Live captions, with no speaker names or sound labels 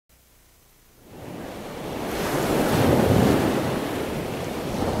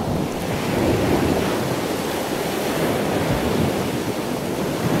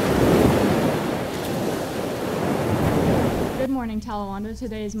Talawanda.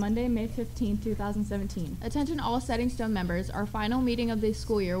 Today is Monday, May 15, 2017. Attention all Setting Stone members. Our final meeting of the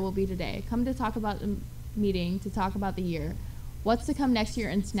school year will be today. Come to talk about the meeting, to talk about the year. What's to come next year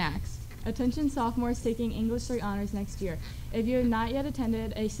and snacks. Attention sophomores taking English 3 honors next year. If you have not yet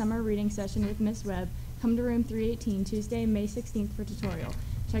attended a summer reading session with Miss Webb, come to room 318 Tuesday, May 16th for tutorial.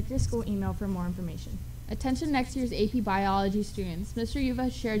 Check your school email for more information. Attention next year's AP Biology students. Mr. Yuva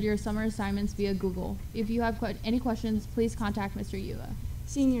has shared your summer assignments via Google. If you have any questions, please contact Mr. Yuva.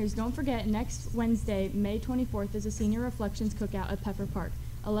 Seniors, don't forget, next Wednesday, May 24th, is a Senior Reflections Cookout at Peffer Park,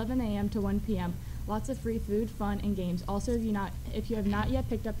 11 a.m. to 1 p.m. Lots of free food, fun, and games. Also, if you have not yet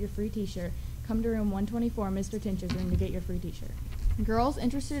picked up your free t-shirt, come to room 124, Mr. Tincher's room, to get your free t-shirt. Girls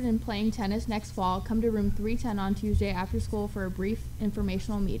interested in playing tennis next fall, come to room 310 on Tuesday after school for a brief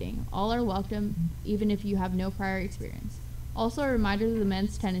informational meeting. All are welcome, even if you have no prior experience. Also, a reminder to the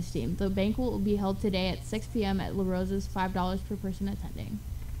men's tennis team. The banquet will be held today at 6 p.m. at La Rosa's, $5 per person attending.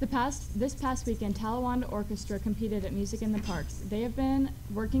 This past weekend, Talawanda Orchestra competed at Music in the Parks. They have been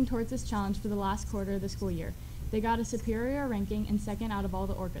working towards this challenge for the last quarter of the school year. They got a superior ranking and second out of all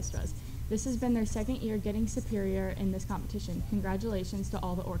the orchestras. This has been their second year getting superior in this competition. Congratulations to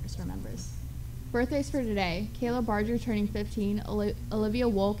all the orchestra members. Birthdays for today. Kayla Barger turning 15, Olivia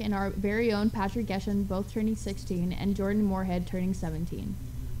Wolk and our very own Patrick Geshen both turning 16, and Jordan Moorhead turning 17.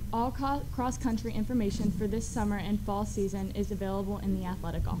 All cross-country information for this summer and fall season is available in the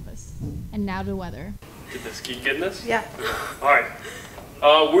athletic office. And now to weather. Keep getting this? Yeah. All right.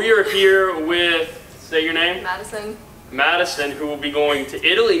 We are here with, say your name? Madison. Madison, who will be going to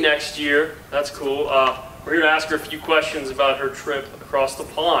Italy next year. That's cool. We're here to ask her a few questions about her trip across the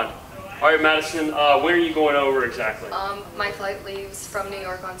pond. All right, Madison, when are you going over exactly? My flight leaves from New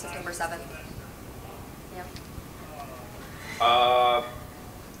York on September 7th. Yeah.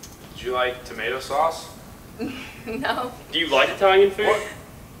 Do you like tomato sauce? No. Do you like Italian food? What?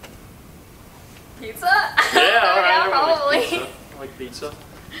 Pizza? Yeah, all right. Yeah, probably. I like pizza.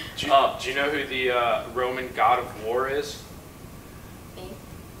 Do you know who the Roman god of war is? Me?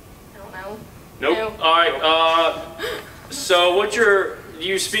 I don't know. Nope. No. All right. So do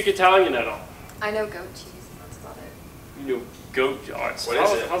you speak Italian at all? I know goat cheese. That's about it. You know goat. What is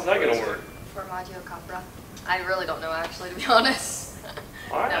it? How's that What going is to it? work? Formaggio capra. I really don't know, actually, to be honest.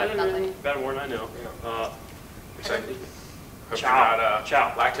 All right. No, I didn't nothing. Better word I know. Exactly. Hope Ciao. you're not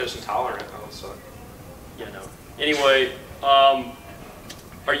Ciao. lactose intolerant. Also. Yeah, no. Anyway,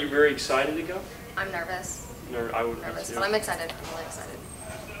 are you very excited to go? I'm nervous. I would be Nervous, too. but I'm excited. I'm really excited.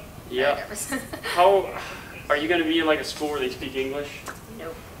 Yeah. Very nervous. How are you going to be in like a school where they speak English?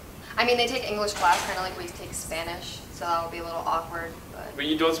 Nope. I mean, they take English class kind of like we take Spanish, so that will be a little awkward, but... But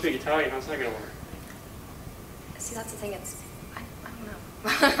you don't speak Italian. How's that going to work? See, that's the thing, I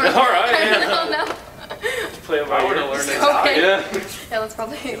don't All know. right. I don't know. Play it by I would ear. have learned Okay. Italian. Yeah. Yeah, that's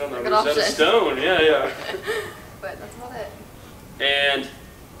probably Get a on the good Rosetta option. Stone. Yeah. But that's about it. And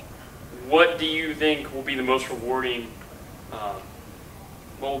what do you think will be the most rewarding?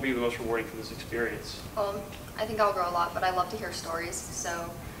 What will be the most rewarding for this experience? I think I'll grow a lot, but I love to hear stories, so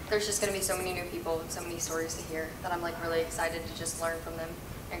there's just going to be so many new people and so many stories to hear that I'm like really excited to just learn from them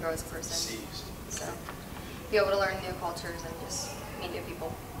and grow as a person. So be able to learn new cultures and just meet new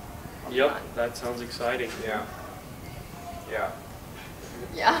people. It'll be Yep, fun. that sounds exciting. Yeah. Yeah.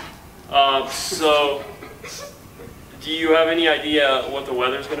 Yeah. So, do you have any idea what the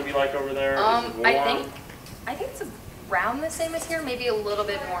weather's going to be like over there? Is it warm? I think it's around the same as here, maybe a little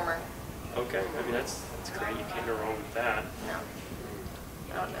bit warmer. Okay, I mean that's great. You can't go wrong with that. No.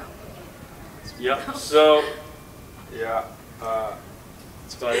 I don't know. Yep. So, Yeah.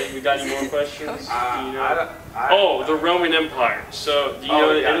 that's about it. We got any more questions? Do you know? I The Roman Empire. So, do you Oh,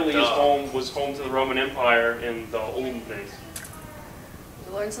 know that yeah, Italy duh. was home to the Roman Empire in the olden days?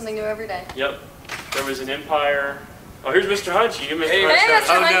 You learn something new every day. Yep. There was an empire. Oh, here's Mr. Hunchy. You, Mr. Hey, Hunchy. Hey,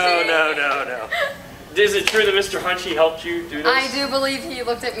 Mr. Hunchy. No. Is it true that Mr. Hunchy helped you do this? I do believe he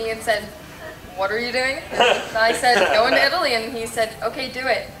looked at me and said, "What are you doing?" And I said, "Going to Italy," and he said, "Okay, do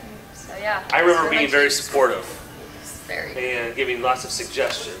it." So yeah. I remember Mr. being Hunchy. very supportive Very. and giving lots of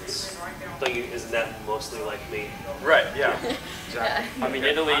suggestions. Don't you, isn't that mostly like me? Right. Yeah. Yeah. Exactly. I mean,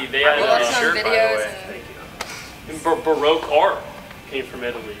 Italy, they I had watched a some shirt, by the videos way. and Thank you. Baroque art came from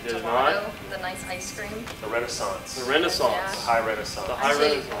Italy, did it not? gelato, the nice ice cream. The Renaissance. The Renaissance. Yeah. The High Renaissance. The High Actually-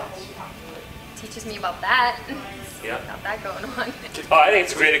 Renaissance. Teaches me about that. Yeah. Got that going on. Oh, I think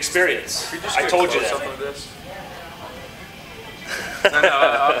it's a great experience. Could you just I get told you close that. up of this?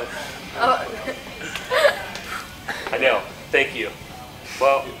 No. Oh, I know. Thank you.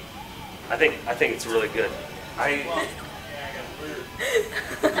 Well, I think it's really good. You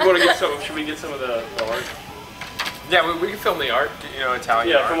want to get some? Should we get some of the art? Yeah, we can film the art, you know,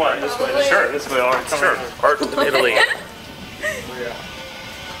 Italian Yeah, art. come on, this way. Sure, this way, Art. Come Sure. on. Art of Italy.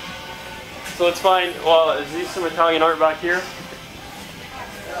 So let's find, well, is there some Italian art back here?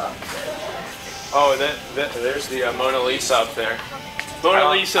 Oh, there's the Mona Lisa up there. Mona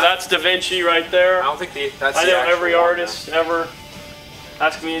Lisa, that's Da Vinci right there. I don't think that's I the know actual every one. artist ever.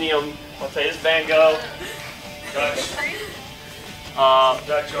 Ask me any of them. I'll tell you, it's Van Gogh. Dutch.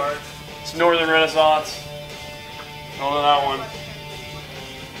 Dutch art. It's Northern Renaissance. Don't know that one.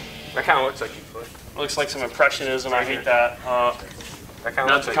 That kind of looks like you put. Looks like some Impressionism. I hate that. That kind of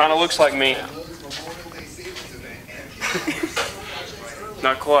That looks like kind of looks like me.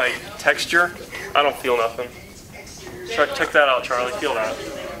 Not quite. Texture? I don't feel nothing. Check that out, Charlie. Feel that.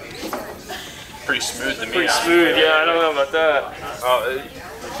 pretty smooth to me. Pretty smooth. Yeah, I don't know about that. Oh, the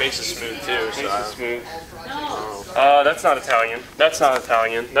base is smooth too. So Nice and smooth. That's not Italian. That's not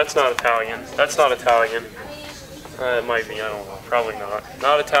Italian. That's not Italian. That's not Italian. It might be. I don't know. Probably not.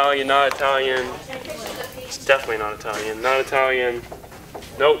 Not Italian. Not Italian. It's definitely not Italian. Not Italian.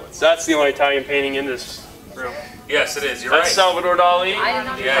 Nope. That's the only Italian painting in this room. Yes, it is. You're That's right. Salvador Dali. I did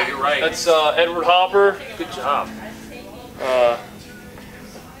not know Yeah, that. you're right. That's Edward Hopper. Good job.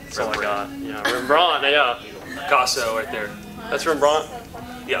 That's all I got. Yeah, Rembrandt. Yeah, Picasso right there. that's Rembrandt.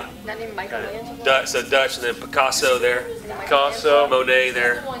 Yeah. Not even Michelangelo. So Dutch, and then Picasso there. Picasso. Monet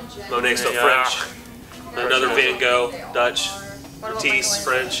there. Monet still Yeah. French. Another Van Gogh, Dutch. What about Matisse,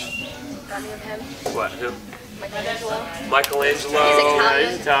 French. Got any of him? What? Who? Michelangelo. Michelangelo. He's Yeah, Italian.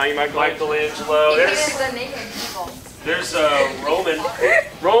 he's Italian. Michelangelo. He There's painted the naked people. there's Roman.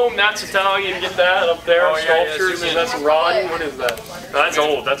 Rome, that's Italian. Get that up there. Oh, yeah, yeah, Sculptures. zoom in. That's Rodin. What is that? That's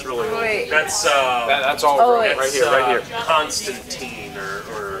old. That's really old. Wait. That's that's all. Oh, right. wait. Right here. Right here. Constantine or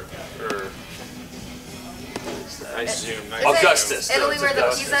Nice zoom. Nice Is it Augustus. Italy No, where it's the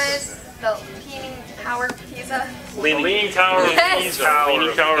Augustus. Pisa is? The Leaning Tower Pisa? Leaning Tower of Yes. Pisa. Tower Leaning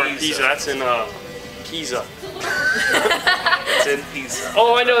of Tower of Pisa. Pisa. That's in Pisa. It's in Pisa.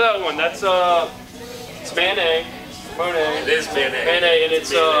 Oh, I know that one. That's it's Manet. Monet. It is Manet. Manet, and it's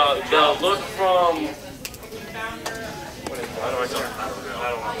the look from. What is that? I don't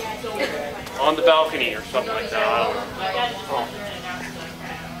know. On the balcony or something like that. I don't know.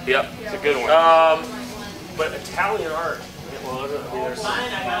 Yep. It's a good one. But Italian art. Well, there's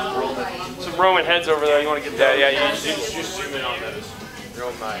Some Roman heads over there. You want to get that? Yeah, you just zoom in on those.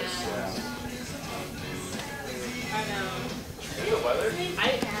 Real nice.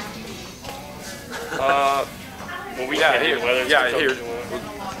 Yeah. Well, we Yeah, can't here. get the weather. Yeah, It's here.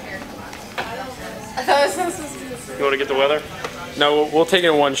 You want to get the weather? No, we'll take it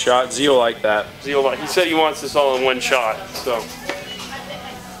in one shot. Z will like that. Zeal, he said he wants this all in one shot. So.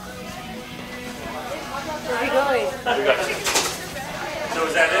 Where are we going? We got you. So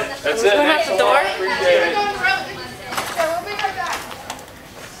is that it? That's it. Going out the door? Appreciate it.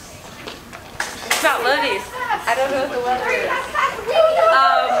 It's about Looney's. I don't know what the weather is.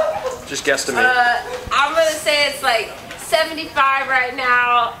 Just guesstimate. I'm gonna say it's like 75 right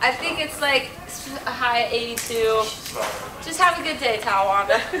now. I think it's like a high of 82. Just have a good day,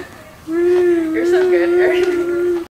 Talawanda. You're so good.